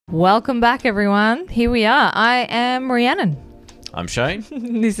Welcome back, everyone. Here we are. I am Rhiannon. I'm Shane.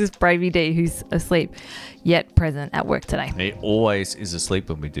 This is Bravey D, who's asleep, yet present at work today. He always is asleep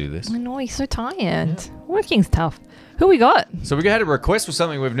when we do this. I know, he's so tired. Yeah. Working's tough. Who we got? So we had a request for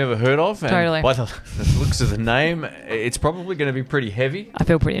something we've never heard of. And Totally. by the looks of the name, it's probably going to be pretty heavy. I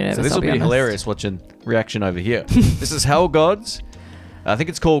feel pretty nervous. So this will be hilarious watching reaction over here. This is Hellgods. I think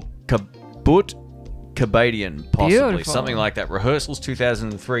it's called Kabut. Keabadian, possibly. Beautiful. Something like that. Rehearsals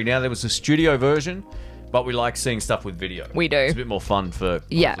 2003. Now there was a studio version, but we like seeing stuff with video. We do. It's a bit more fun for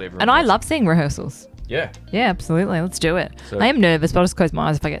and I love seeing rehearsals. Yeah. Yeah, absolutely. Let's do it. So, I am nervous, but I'll just close my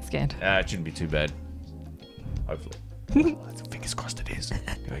eyes if I get scared. It shouldn't be too bad. Hopefully. Fingers crossed it is. Here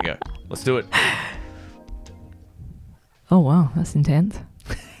we go. Let's do it. Oh, wow. That's intense.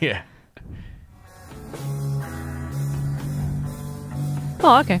 Yeah.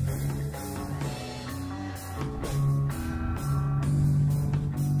 Oh, okay.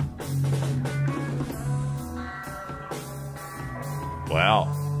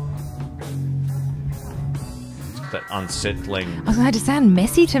 Wow. It's got that unsettling... I was going to sound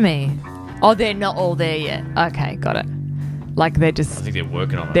messy to me. Oh, they're not all there yet. Okay, got it. Like they're just... I think they're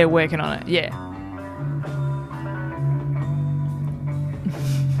working on it. They're working on it, yeah.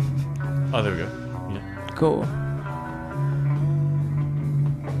 Oh, there we go. Yeah. Cool.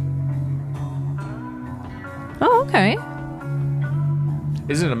 Oh, okay.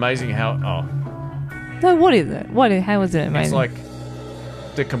 Isn't it amazing how... Oh. No, what is it? How is it amazing? It's like...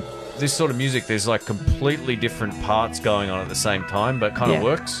 this sort of music, there's like completely different parts going on at the same time, but kind of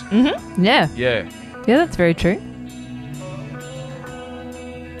works. Mm-hmm. Yeah. Yeah. Yeah, that's very true.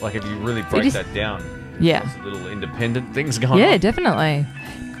 Like if you really break that down. Yeah. There's little independent things going on. Yeah, definitely.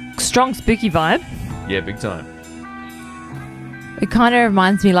 Strong spooky vibe. Yeah, big time. It kind of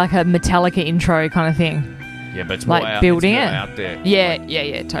reminds me like a Metallica intro kind of thing. Yeah, but it's like more out, building it's more it out there. Yeah, like,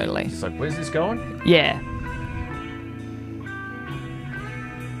 yeah, totally. It's like, where's this going? Yeah.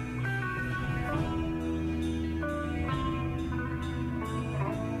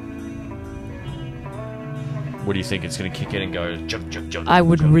 What do you think? It's going to kick in and go jump, jump, jump? I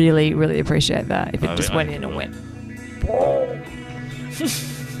would really, really appreciate that if it just went in and went.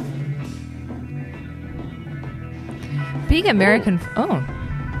 Big American... Oh.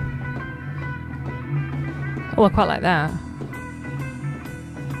 Oh, I quite like that.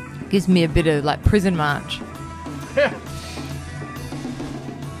 Gives me a bit of like prison march.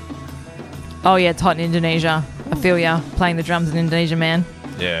 Oh yeah, it's hot in Indonesia. I feel ya. Playing the drums in Indonesia, man.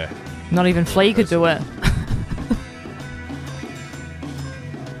 Yeah. Not even Flea could do it.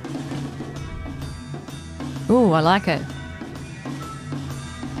 Ooh, I like it.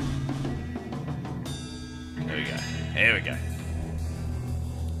 There we go. There we go.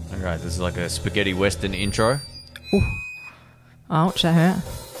 Alright, this is like a spaghetti western intro. Ooh. Ouch, that hurt.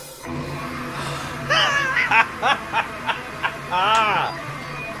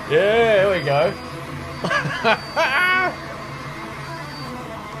 Yeah, there we go.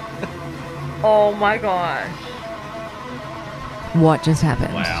 Oh my gosh. What just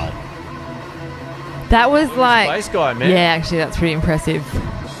happened? Wow. That was like... Bass guy, man. Yeah, actually, that's pretty impressive.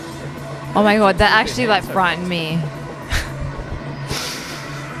 Oh my god, that actually like frightened me.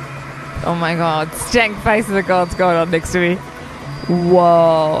 Oh my god, stank face of the god's going on next to me.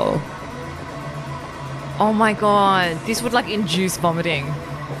 Whoa. Oh my god, this would like induce vomiting.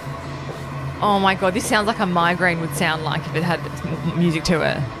 Oh my god, this sounds like a migraine would sound like if it had music to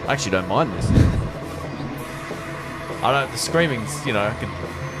it. I actually don't mind this. The screaming's, you know,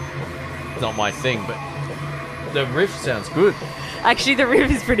 not my thing, but the riff sounds good. Actually, the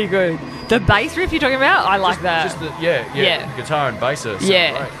riff is pretty good. The bass riff you're talking about, I like that. Just the, yeah. Guitar and bass are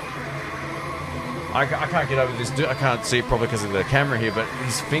great. I can't get over this. I can't see it probably because of the camera here, but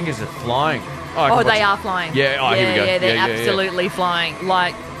his fingers are flying. Oh, they are flying. Yeah, here we go. Yeah, they're absolutely flying.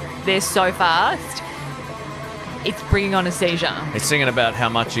 Like, they're so fast. It's bringing on a seizure. He's singing about how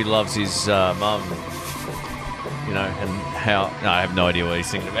much he loves his mum, you know, and how... No, I have no idea what he's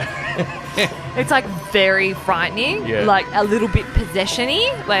singing about. It's, like, very frightening. Yeah. Like, a little bit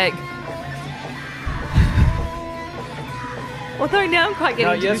possession-y. Like... Although now I'm quite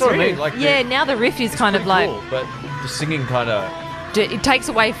getting into that's this what I riff. mean. Like Now the riff is kind of like... Cool, but the singing kind of... It takes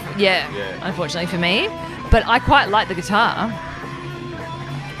away... Unfortunately for me. But I quite like the guitar.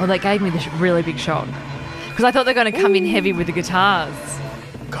 Well, they gave me this really big shock. Because I thought they were going to come in heavy with the guitars.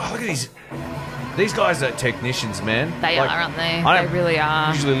 God, look at these guys are technicians, man. They are, aren't they? I They really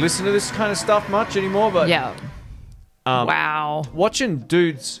are. usually listen to this kind of stuff much anymore, but... Yeah. Wow. Watching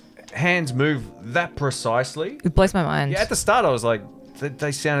dudes hands move that precisely. It blows my mind. Yeah, at the start I was like,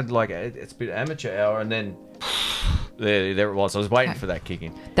 they sounded like it's a bit amateur hour, and then There it was. I was waiting for that kick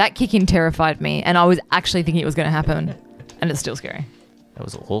in. That kick in terrified me, and I was actually thinking it was going to happen, and it's still scary. That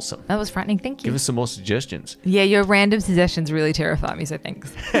was awesome. That was frightening. Thank you. Give us some more suggestions. Yeah, your random suggestions really terrify me, so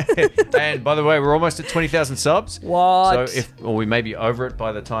thanks. And by the way, we're almost at 20,000 subs. What? So we may be over it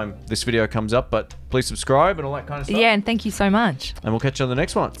by the time this video comes up, but please subscribe and all that kind of stuff. Yeah, and thank you so much. And we'll catch you on the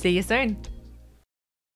next one. See you soon.